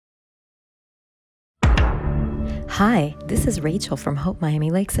Hi, this is Rachel from Hope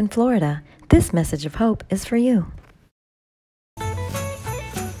Miami Lakes in Florida. This message of hope is for you.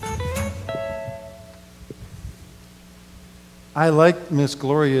 I like Miss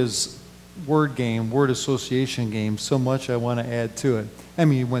Gloria's word association game so much I want to add to it. I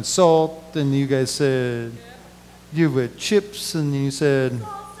mean, you went salt, and you guys said you went chips, and you said,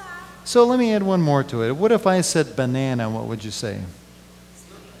 so let me add one more to it. What if I said banana, what would you say?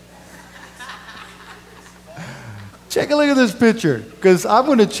 Take a look at this picture, because I'm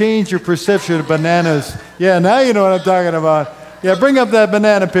going to change your perception of bananas. Yeah, now you know what I'm talking about. Yeah, bring up that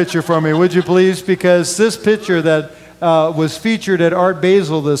banana picture for me, would you please? Because this picture that was featured at Art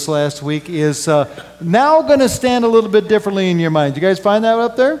Basel this last week is now going to stand a little bit differently in your mind. You guys find that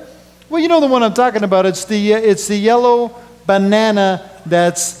up there? Well, you know the one I'm talking about. It's the yellow banana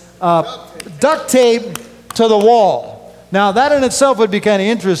that's duct taped to the wall. Now, that in itself would be kind of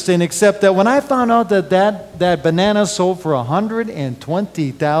interesting, except that when I found out that banana sold for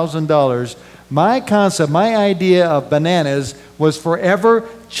 $120,000, my concept, my idea of bananas was forever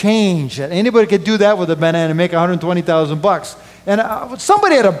changed. That anybody could do that with a banana and make $120,000. And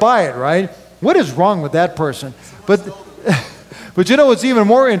somebody had to buy it, right? What is wrong with that person? But you know what's even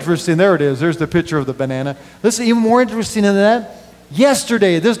more interesting? There it is. There's the picture of the banana. Listen, even more interesting than that,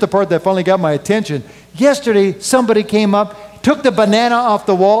 yesterday, this is the part that finally got my attention. Yesterday, somebody came up, took the banana off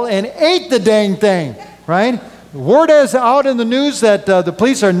the wall, and ate the dang thing, right? The word is out in the news that the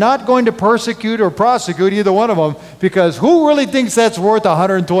police are not going to persecute or prosecute either one of them, because who really thinks that's worth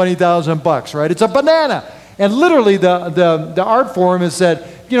 $120,000, right? It's a banana. And literally, the art form is that,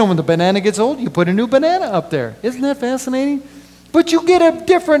 you know, when the banana gets old, you put a new banana up there. Isn't that fascinating? But you get a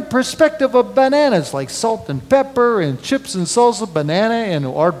different perspective of bananas, like salt and pepper and chips and salsa, banana and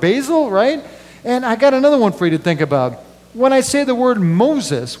Art Basel, right? And I got another one for you to think about. When I say the word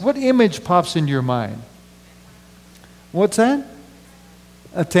Moses, what image pops into your mind? What's that?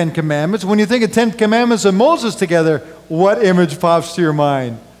 A Ten Commandments. When you think of Ten Commandments and Moses together, what image pops to your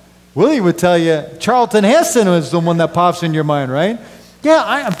mind? Willie would tell you Charlton Heston is the one that pops in your mind, right?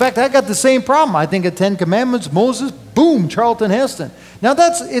 Yeah, in fact, I got the same problem. I think of Ten Commandments, Moses, boom, Charlton Heston. Now,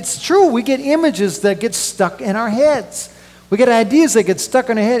 it's true. We get images that get stuck in our heads. We get ideas that get stuck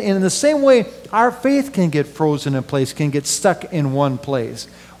in our head. And in the same way, our faith can get frozen in place, can get stuck in one place.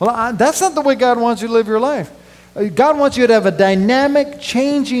 Well, that's not the way God wants you to live your life. God wants you to have a dynamic,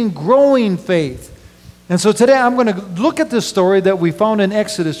 changing, growing faith. And so today I'm going to look at this story that we found in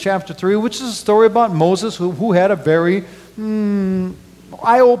Exodus chapter 3, which is a story about Moses who had a very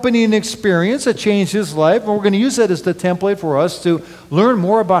eye-opening experience that changed his life. And we're going to use that as the template for us to learn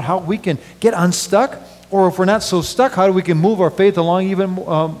more about how we can get unstuck, or if we're not so stuck, how we can move our faith along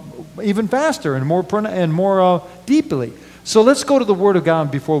even faster and more deeply. So let's go to the Word of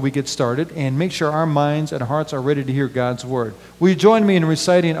God before we get started and make sure our minds and hearts are ready to hear God's Word. Will you join me in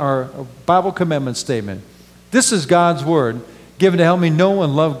reciting our Bible commitment statement? This is God's Word, given to help me know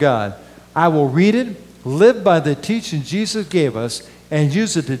and love God. I will read it, live by the teaching Jesus gave us, and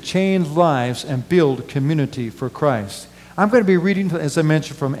use it to change lives and build community for Christ. I'm going to be reading, as I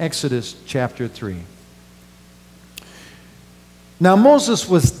mentioned, from Exodus chapter 3. Now Moses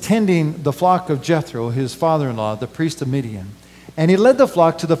was tending the flock of Jethro, his father-in-law, the priest of Midian. And he led the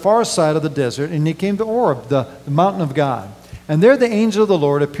flock to the far side of the desert, and he came to Oreb, the mountain of God. And there the angel of the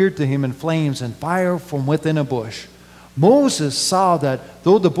Lord appeared to him in flames and fire from within a bush. Moses saw that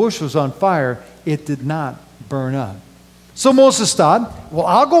though the bush was on fire, it did not burn up. So Moses thought, well,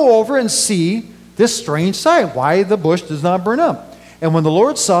 I'll go over and see this strange sight, why the bush does not burn up. And when the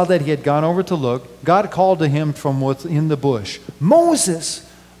Lord saw that he had gone over to look, God called to him from within the bush, Moses,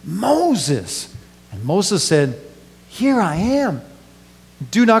 Moses. And Moses said, here I am.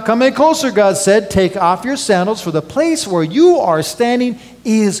 Do not come any closer, God said. Take off your sandals, for the place where you are standing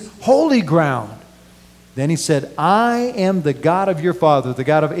is holy ground. Then he said, I am the God of your father, the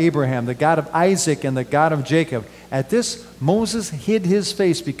God of Abraham, the God of Isaac, and the God of Jacob. At this, Moses hid his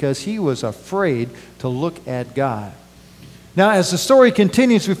face because he was afraid to look at God. Now, as the story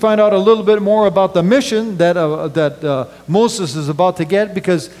continues, we find out a little bit more about the mission that Moses is about to get,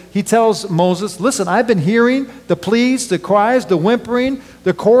 because he tells Moses, listen, I've been hearing the pleas, the cries, the whimpering,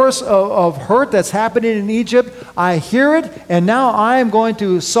 the chorus of hurt that's happening in Egypt. I hear it, and now I am going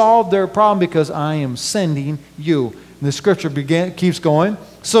to solve their problem because I am sending you. And the scripture keeps going.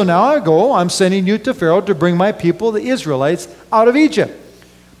 So now I go, I'm sending you to Pharaoh to bring my people, the Israelites, out of Egypt.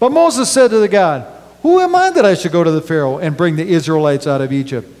 But Moses said to the God, who am I that I should go to the Pharaoh and bring the Israelites out of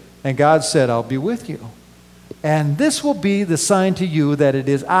Egypt? And God said, I'll be with you. And this will be the sign to you that it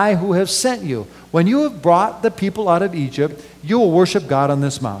is I who have sent you. When you have brought the people out of Egypt, you will worship God on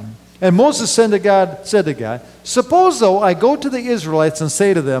this mountain. And Moses said to God, suppose, though, I go to the Israelites and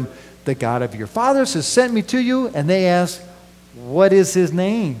say to them, the God of your fathers has sent me to you, and they ask, what is his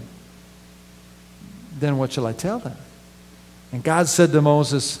name? Then what shall I tell them? And God said to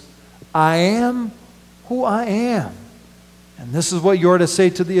Moses, I am who I am. And this is what you are to say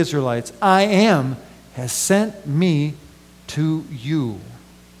to the Israelites. I am has sent me to you.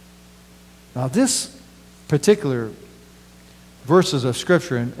 Now this particular verses of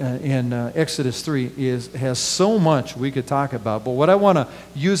Scripture in Exodus 3 has so much we could talk about. But what I want to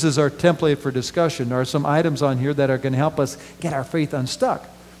use as our template for discussion are some items on here that are going to help us get our faith unstuck.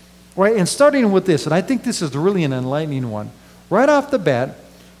 Right? And starting with this, and I think this is really an enlightening one. Right off the bat,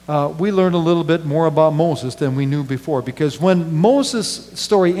 we learned a little bit more about Moses than we knew before. Because when Moses'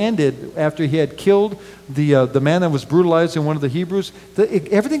 story ended, after he had killed the man that was brutalized in one of the Hebrews,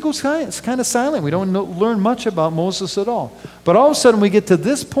 everything goes kind of silent. We don't learn much about Moses at all. But all of a sudden we get to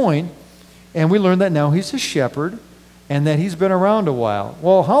this point, and we learn that now he's a shepherd, and that he's been around a while.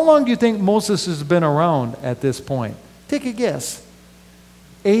 Well, how long do you think Moses has been around at this point? Take a guess.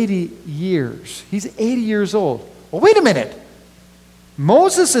 80 years. He's 80 years old. Well, wait a minute.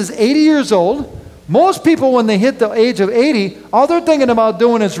 Moses is 80 years old. Most people, when they hit the age of 80, all they're thinking about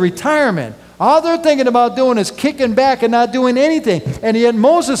doing is retirement. All they're thinking about doing is kicking back and not doing anything. And yet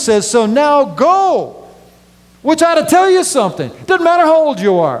Moses says, so now go. Which ought to tell you something. It doesn't matter how old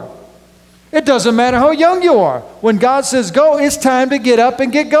you are. It doesn't matter how young you are. When God says go, it's time to get up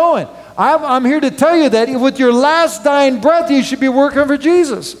and get going. I'm here to tell you that with your last dying breath, you should be working for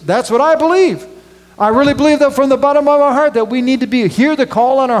Jesus. That's what I believe. I really believe that from the bottom of our heart that we need to hear the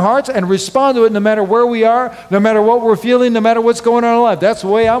call on our hearts and respond to it no matter where we are, no matter what we're feeling, no matter what's going on in our life. That's the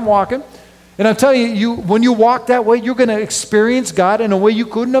way I'm walking. And I'm telling you, when you walk that way, you're going to experience God in a way you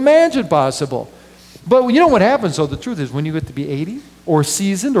couldn't imagine possible. But you know what happens, though? The truth is, when you get to be 80 or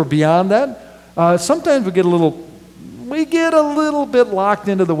seasoned or beyond that, sometimes we get a little bit locked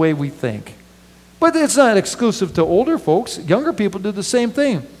into the way we think. But it's not exclusive to older folks. Younger people do the same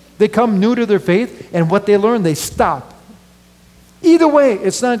thing. They come new to their faith, and what they learn, they stop. Either way,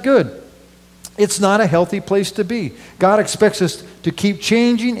 it's not good. It's not a healthy place to be. God expects us to keep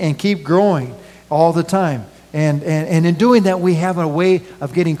changing and keep growing all the time. And in doing that, we have a way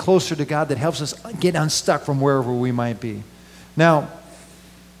of getting closer to God that helps us get unstuck from wherever we might be. Now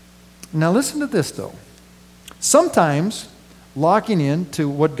listen to this, though. Sometimes locking into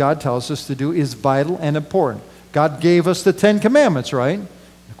what God tells us to do is vital and important. God gave us the 10 Commandments, right?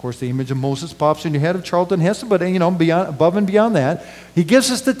 Of course, the image of Moses pops in your head of Charlton Heston, but above and beyond that, He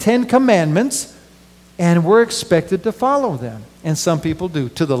gives us the 10 Commandments, and we're expected to follow them. And some people do,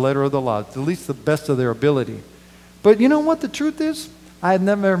 to the letter of the law, at least the best of their ability. But you know what the truth is? I've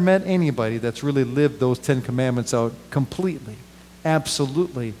never met anybody that's really lived those 10 Commandments out completely,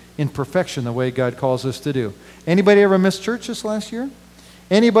 absolutely, in perfection, the way God calls us to do. Anybody ever missed church this last year?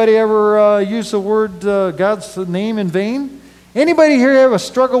 Anybody ever use the word God's name in vain? Anybody here have a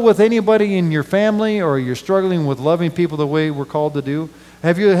struggle with anybody in your family, or you're struggling with loving people the way we're called to do?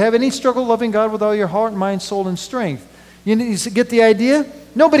 Have any struggle loving God with all your heart, mind, soul, and strength? You get the idea?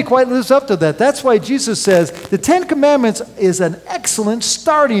 Nobody quite lives up to that. That's why Jesus says the 10 Commandments is an excellent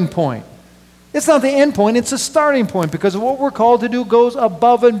starting point. It's not the end point, it's a starting point, because what we're called to do goes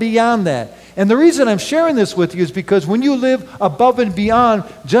above and beyond that. And the reason I'm sharing this with you is because when you live above and beyond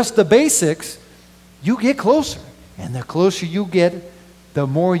just the basics, you get closer. And the closer you get, the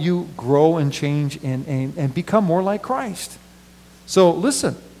more you grow and change and become more like Christ. So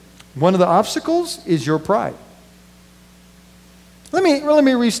listen, one of the obstacles is your pride. Let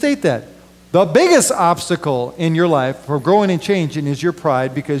me restate that. The biggest obstacle in your life for growing and changing is your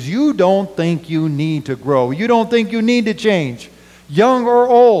pride, because you don't think you need to grow. You don't think you need to change. Young or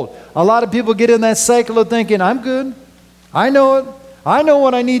old. A lot of people get in that cycle of thinking, I'm good. I know it. I know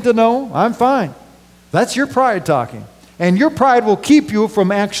what I need to know. I'm fine. That's your pride talking. And your pride will keep you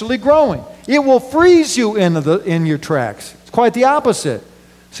from actually growing. It will freeze you in your tracks. It's quite the opposite.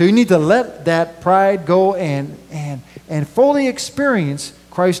 So you need to let that pride go and fully experience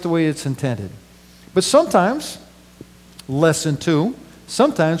Christ the way it's intended. But sometimes, lesson 2,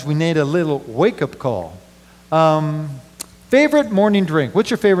 sometimes we need a little wake-up call. Favorite morning drink. What's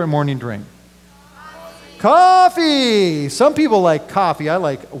your favorite morning drink? Coffee. Some people like coffee. I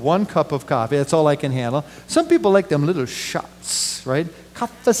like 1 cup of coffee. That's all I can handle. Some people like them little shots, right?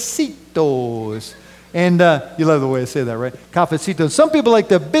 Cafecitos. And you love the way I say that, right? Cafecitos. Some people like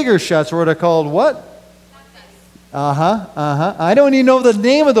the bigger shots, what are called what? I don't even know the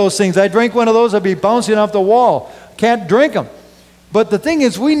name of those things. I drank one of those, I'd be bouncing off the wall. Can't drink them. But the thing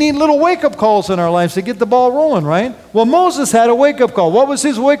is, we need little wake-up calls in our lives to get the ball rolling, right? Well, Moses had a wake-up call. What was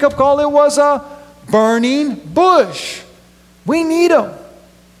his wake-up call? It was a burning bush. We need them.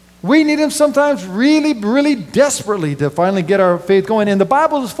 We need them sometimes really, really desperately to finally get our faith going. And the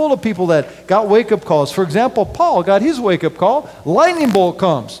Bible is full of people that got wake-up calls. For example, Paul got his wake-up call. Lightning bolt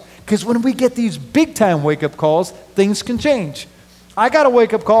comes. Because when we get these big-time wake-up calls, things can change. I got a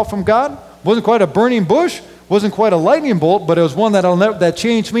wake-up call from God. Wasn't quite a burning bush. Wasn't quite a lightning bolt, but it was one that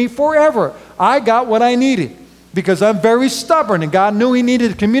changed me forever. I got what I needed because I'm very stubborn, and God knew He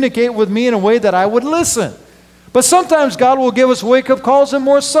needed to communicate with me in a way that I would listen. But sometimes God will give us wake-up calls in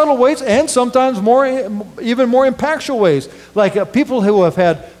more subtle ways, and sometimes even more impactful ways. Like people who have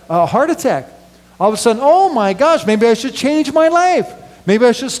had a heart attack. All of a sudden, oh my gosh, maybe I should change my life. Maybe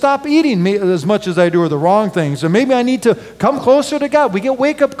I should stop eating as much as I do, or the wrong things. Or maybe I need to come closer to God. We get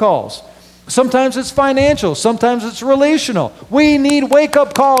wake-up calls. Sometimes it's financial. Sometimes it's relational. We need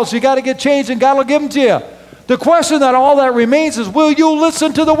wake-up calls. You got to get changed, and God will give them to you. The question that all that remains is, will you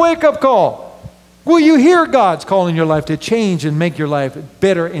listen to the wake-up call? Will you hear God's call in your life to change and make your life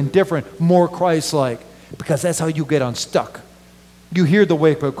better and different, more Christ-like? Because that's how you get unstuck. You hear the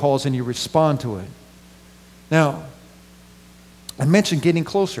wake-up calls and you respond to it. Now, I mentioned getting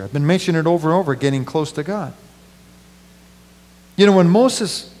closer. I've been mentioning it over and over, getting close to God. You know, when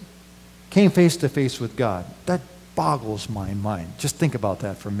Moses came face to face with God, that boggles my mind. Just think about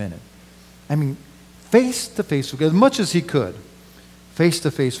that for a minute. I mean, face to face with God, as much as he could, face to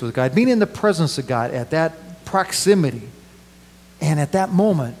face with God, being in the presence of God at that proximity, and at that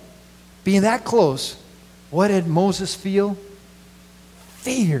moment, being that close, what did Moses feel?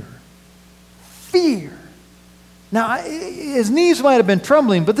 Fear. Fear. Now, his knees might have been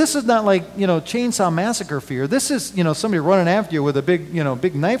trembling, but this is not like, Chainsaw Massacre fear. This is, somebody running after you with a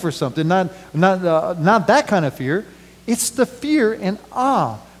big knife or something. Not that kind of fear. It's the fear and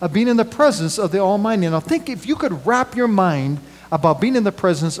awe of being in the presence of the Almighty. Now, think if you could wrap your mind about being in the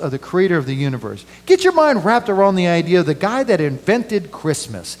presence of the Creator of the universe. Get your mind wrapped around the idea of the guy that invented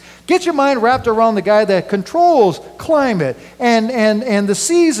Christmas. Get your mind wrapped around the guy that controls climate and the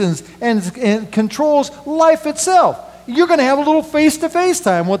seasons and controls life itself. You're going to have a little face-to-face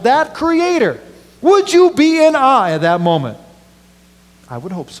time with that Creator. Would you be in awe at that moment? I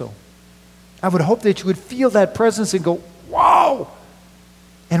would hope so. I would hope that you would feel that presence and go, wow!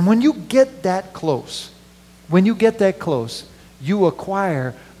 And when you get that close, you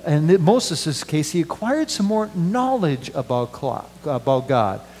acquire, and in Moses' case, he acquired some more knowledge about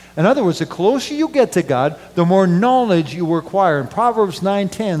God. In other words, the closer you get to God, the more knowledge you acquire. And Proverbs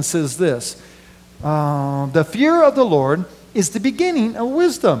 9:10 says this, the fear of the Lord is the beginning of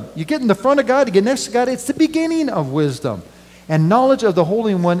wisdom. You get in the front of God, you get next to God, it's the beginning of wisdom. And knowledge of the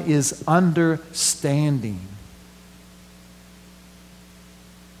Holy One is understanding.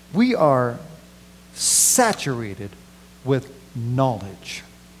 We are saturated with knowledge.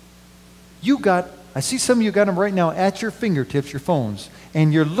 I see some of you got them right now at your fingertips, your phones,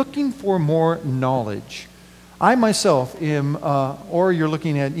 and you're looking for more knowledge. I myself am, or you're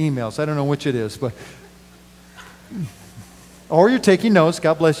looking at emails. I don't know which it is, but, or you're taking notes.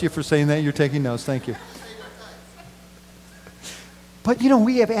 God bless you for saying that. You're taking notes. Thank you. But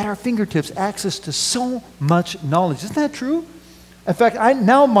we have at our fingertips access to so much knowledge. Isn't that true? In fact,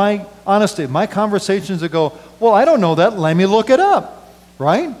 my conversations that go, well, I don't know that. Let me look it up,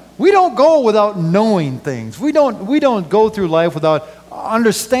 right? We don't go without knowing things. We don't go through life without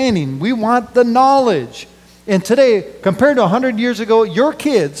understanding. We want the knowledge. And today, compared to 100 years ago, your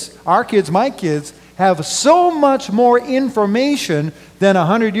kids, our kids, my kids, have so much more information than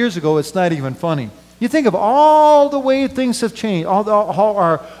 100 years ago, it's not even funny. You think of all the way things have changed, how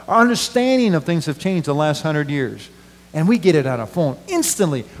our understanding of things have changed the last 100 years. And we get it on a phone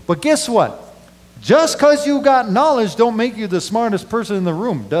instantly. But guess what? Just because you got knowledge don't make you the smartest person in the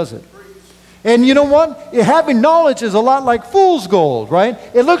room, does it? And you know what? Having knowledge is a lot like fool's gold, right?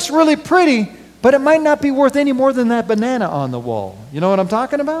 It looks really pretty, but it might not be worth any more than that banana on the wall. You know what I'm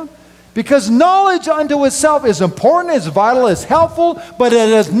talking about? Because knowledge unto itself is important, is vital, is helpful, but it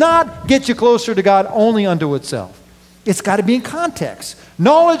does not get you closer to God only unto itself. It's got to be in context.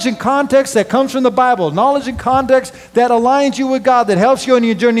 Knowledge and context that comes from the Bible. Knowledge and context that aligns you with God, that helps you on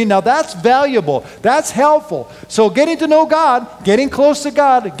your journey. Now that's valuable. That's helpful. So getting to know God, getting close to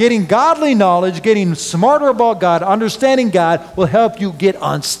God, getting godly knowledge, getting smarter about God, understanding God will help you get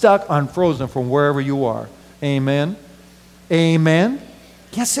unstuck, unfrozen from wherever you are. Amen? Amen?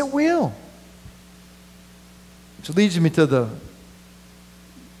 Yes, it will. Which leads me to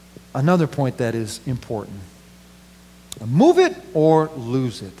another point that is important. Move it or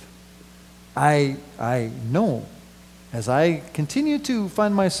lose it. I know as I continue to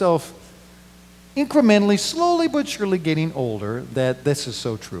find myself incrementally, slowly but surely getting older, that this is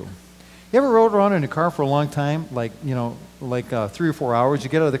so true. You ever rode around in a car for a long time, like 3 or 4 hours? You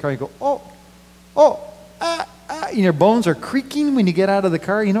get out of the car, you go, and your bones are creaking when you get out of the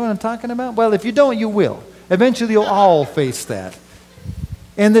car. You know what I'm talking about? Well, if you don't, you will. Eventually, you'll all face that.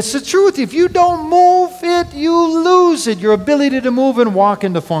 And it's the truth. If you don't move it, you lose it, your ability to move and walk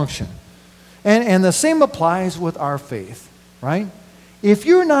into function. And the same applies with our faith, right? If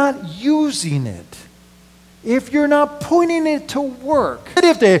you're not using it, if you're not putting it to work,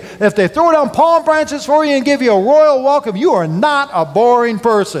 if they throw down palm branches for you and give you a royal welcome, you are not a boring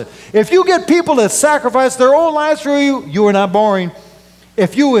person. If you get people that sacrifice their own lives for you, you are not boring.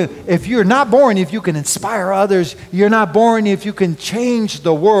 If you're not boring, if you can inspire others, you're not boring if you can change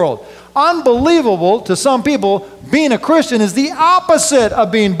the world. Unbelievable to some people, being a Christian is the opposite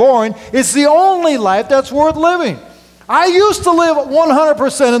of being boring. It's the only life that's worth living. I used to live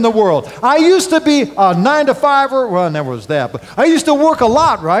 100% in the world. I used to be a 9-to-5-er. Well, I never was that, but I used to work a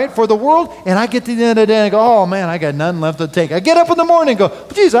lot, right, for the world. And I get to the end of the day and I go, oh, man, I got nothing left to take. I get up in the morning and go,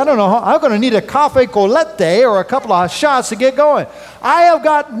 geez, I don't know. I'm going to need a cafe colette or a couple of shots to get going. I have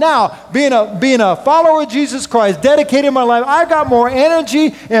got now, being a follower of Jesus Christ, dedicating my life, I've got more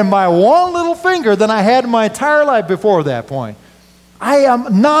energy in my one little finger than I had in my entire life before that point. I am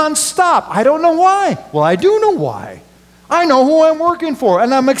nonstop. I don't know why. Well, I do know why. I know who I'm working for,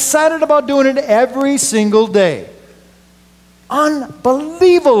 and I'm excited about doing it every single day.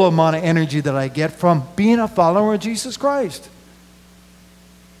 Unbelievable amount of energy that I get from being a follower of Jesus Christ.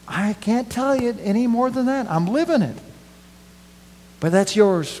 I can't tell you any more than that. I'm living it. But that's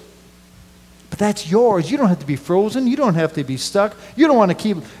yours. But that's yours. You don't have to be frozen. You don't have to be stuck. You don't want to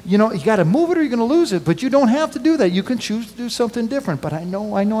keep, you got to move it or you're going to lose it. But you don't have to do that. You can choose to do something different. But I know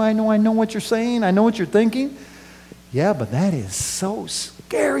what you're saying. I know what you're thinking. Yeah, but that is so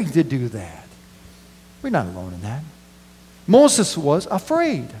scary to do that. We're not alone in that. Moses was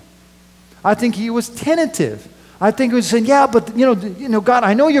afraid. I think he was tentative. I think he was saying, yeah, but, God,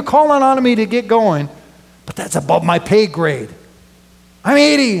 I know you're calling on me to get going, but that's above my pay grade. I'm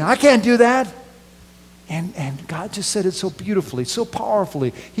 80. I can't do that. And God just said it so beautifully, so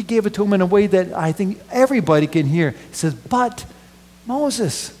powerfully. He gave it to him in a way that I think everybody can hear. He says, but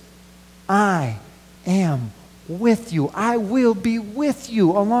Moses, I am with you. I will be with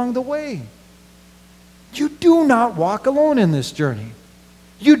you along the way. You do not walk alone in this journey.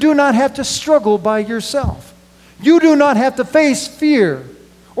 You do not have to struggle by yourself. You do not have to face fear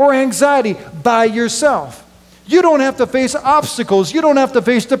or anxiety by yourself. You don't have to face obstacles. You don't have to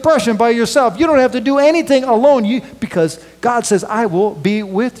face depression by yourself. You don't have to do anything alone because God says, I will be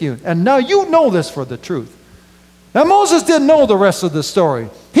with you. And now you know this for the truth. Now Moses didn't know the rest of the story.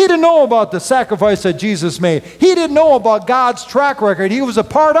 He didn't know about the sacrifice that Jesus made. He didn't know about God's track record. He was a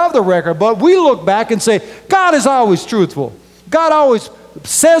part of the record. But we look back and say, God is always truthful. God always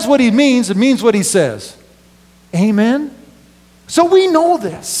says what he means and means what he says. Amen? So we know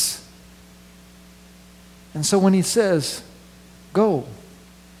this. And so when he says, go,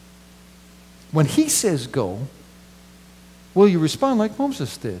 when he says go, will you respond like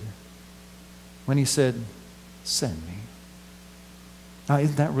Moses did? When he said, send me. Now,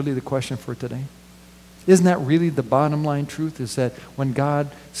 isn't that really the question for today? Isn't that really the bottom line truth? Is that when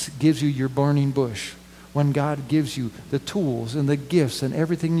God gives you your burning bush, when God gives you the tools and the gifts and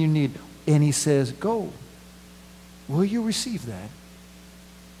everything you need, and he says, go, will you receive that?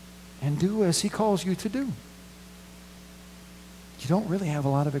 And do as he calls you to do. You don't really have a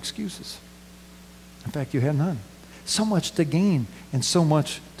lot of excuses. In fact, you have none. So much to gain and so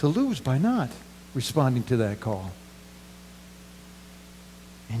much to lose by not responding to that call.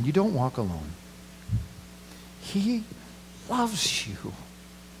 And you don't walk alone. He loves you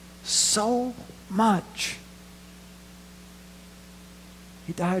so much.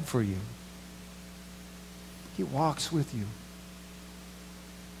 He died for you. He walks with you.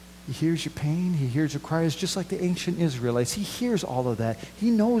 He hears your pain. He hears your cries, just like the ancient Israelites. He hears all of that. He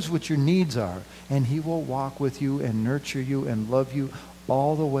knows what your needs are, and he will walk with you and nurture you and love you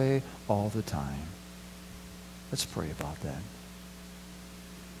all the way, all the time. Let's pray about that.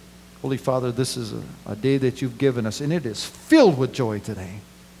 Holy Father, this is a day that you've given us, and it is filled with joy today.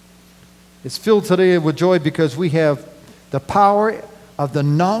 It's filled today with joy because we have the power of the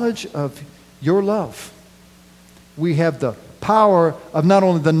knowledge of your love. We have the power of not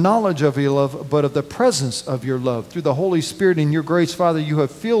only the knowledge of your love, but of the presence of your love. Through the Holy Spirit and your grace, Father, you have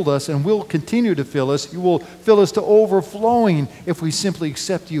filled us and will continue to fill us. You will fill us to overflowing if we simply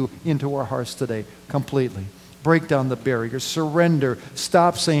accept you into our hearts today completely. Break down the barriers. Surrender.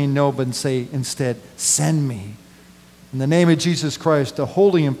 Stop saying no, but say instead, send me. In the name of Jesus Christ, the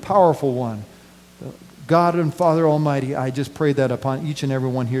holy and powerful one, God and Father Almighty, I just pray that upon each and every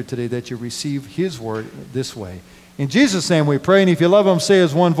one here today, that you receive His word this way. In Jesus' name we pray, and if you love Him, say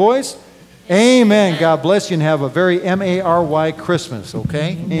as one voice, Amen. God bless you, and have a very M-A-R-Y Christmas,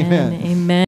 okay? Amen. Amen.